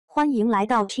欢迎来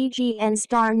到 TGN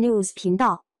Star News 频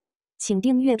道，请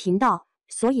订阅频道，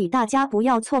所以大家不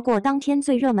要错过当天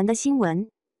最热门的新闻。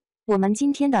我们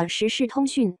今天的时事通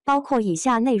讯包括以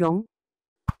下内容：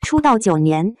出道9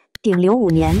年，顶流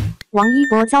5年，王一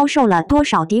博遭受了多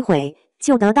少诋毁，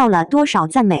就得到了多少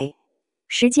赞美。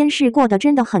时间是过得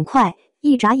真的很快，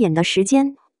一眨眼的时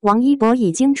间，王一博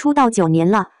已经出道9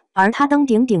年了，而他登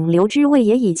顶顶流之位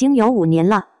也已经有5年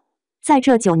了。在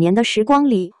这9年的时光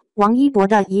里，王一博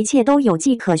的一切都有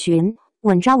迹可循，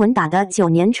稳扎稳打的9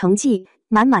年成绩，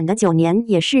满满的9年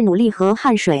也是努力和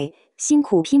汗水，辛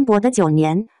苦拼搏的9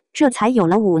年，这才有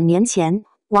了5年前，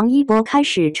王一博开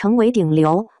始成为顶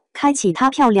流，开启他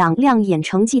漂亮亮眼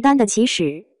成绩单的起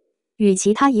始。与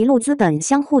其他一路资本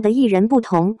相互的艺人不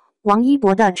同，王一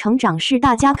博的成长是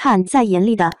大家看在眼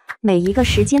里的，每一个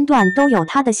时间段都有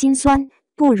他的辛酸，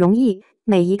不容易，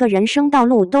每一个人生道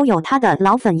路都有他的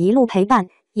老粉一路陪伴。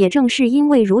也正是因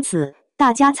为如此，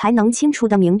大家才能清楚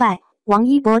地明白王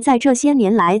一博在这些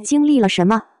年来经历了什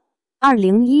么。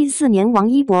2014年，王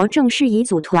一博正式以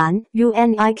组团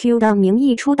UNIQ 的名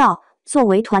义出道，作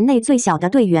为团内最小的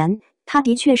队员，他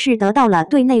的确是得到了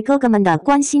队内哥哥们的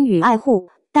关心与爱护，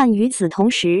但与此同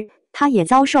时，他也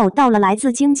遭受到了来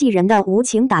自经纪人的无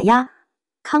情打压。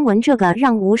康文这个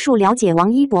让无数了解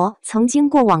王一博曾经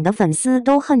过往的粉丝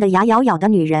都恨得牙痒痒的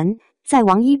女人，在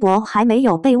王一博还没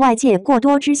有被外界过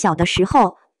多知晓的时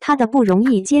候，他的不容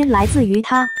易皆来自于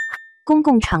他。公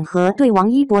共场合对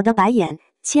王一博的白眼，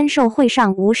签售会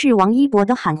上无视王一博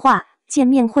的喊话，见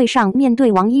面会上面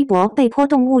对王一博被泼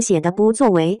动物血的不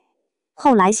作为。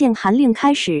后来限韩令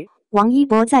开始，王一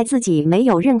博在自己没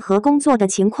有任何工作的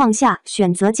情况下，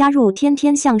选择加入天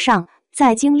天向上。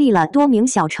在经历了多名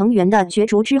小成员的角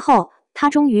逐之后，他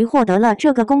终于获得了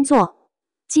这个工作。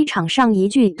机场上一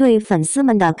句对粉丝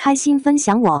们的开心分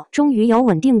享，我终于有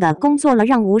稳定的工作了，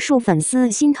让无数粉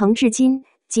丝心疼至今。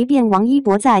即便王一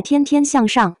博在天天向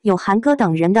上有韩哥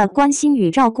等人的关心与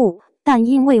照顾，但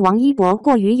因为王一博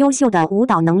过于优秀的舞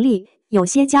蹈能力，有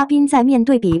些嘉宾在面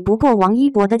对比不过王一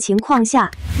博的情况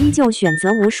下，依旧选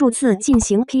择无数次进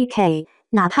行 PK，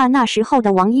 哪怕那时候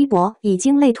的王一博已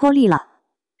经累脱力了。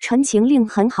陈情令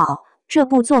很好，这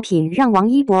部作品让王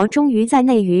一博终于在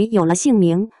内娱有了姓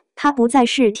名。他不再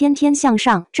是天天向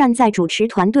上站在主持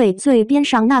团队最边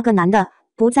上那个男的，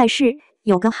不再是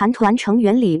有个韩团成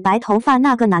员里白头发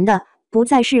那个男的，不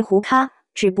再是胡咖，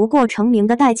只不过成名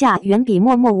的代价远比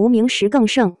默默无名时更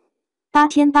甚。8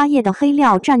天8夜的黑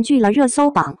料占据了热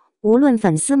搜榜，无论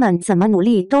粉丝们怎么努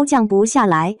力都降不下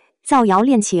来。造谣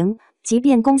恋情，即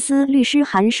便公司律师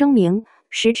函声明，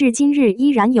时至今日依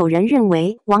然有人认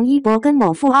为王一博跟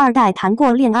某富二代谈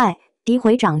过恋爱，诋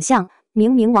毁长相。明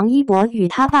明王一博与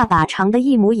他爸爸长得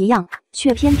一模一样，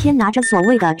却偏偏拿着所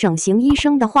谓的整形医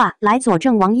生的话来佐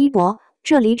证王一博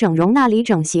这里整容那里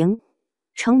整形。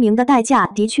成名的代价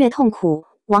的确痛苦，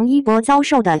王一博遭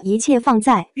受的一切放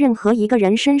在任何一个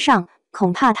人身上，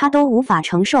恐怕他都无法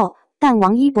承受，但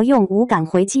王一博用无感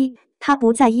回击，他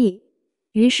不在意。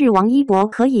于是王一博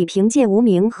可以凭借无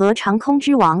名和长空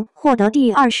之王获得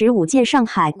第25届上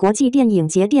海国际电影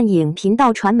节电影频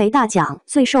道传媒大奖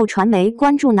最受传媒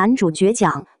关注男主角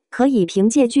奖，可以凭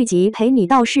借剧集陪你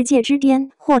到世界之巅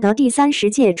获得第30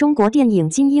届中国电影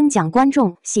金鹰奖观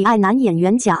众喜爱男演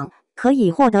员奖，可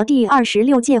以获得第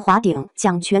26届华鼎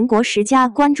奖全国10佳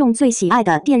观众最喜爱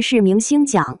的电视明星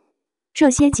奖。这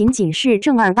些仅仅是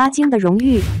正儿八经的荣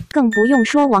誉，更不用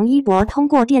说王一博通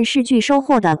过电视剧收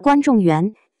获的观众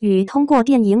缘与通过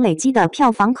电影累积的票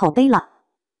房口碑了。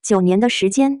9年的时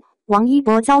间，王一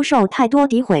博遭受太多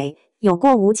诋毁，有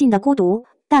过无尽的孤独，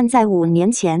但在5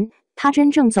年前，他真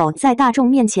正走在大众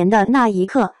面前的那一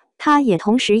刻，他也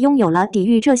同时拥有了抵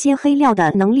御这些黑料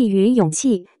的能力与勇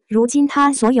气。如今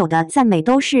他所有的赞美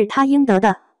都是他应得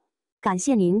的。感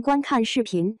谢您观看视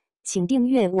频，请订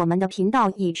阅我们的频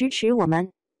道以支持我们。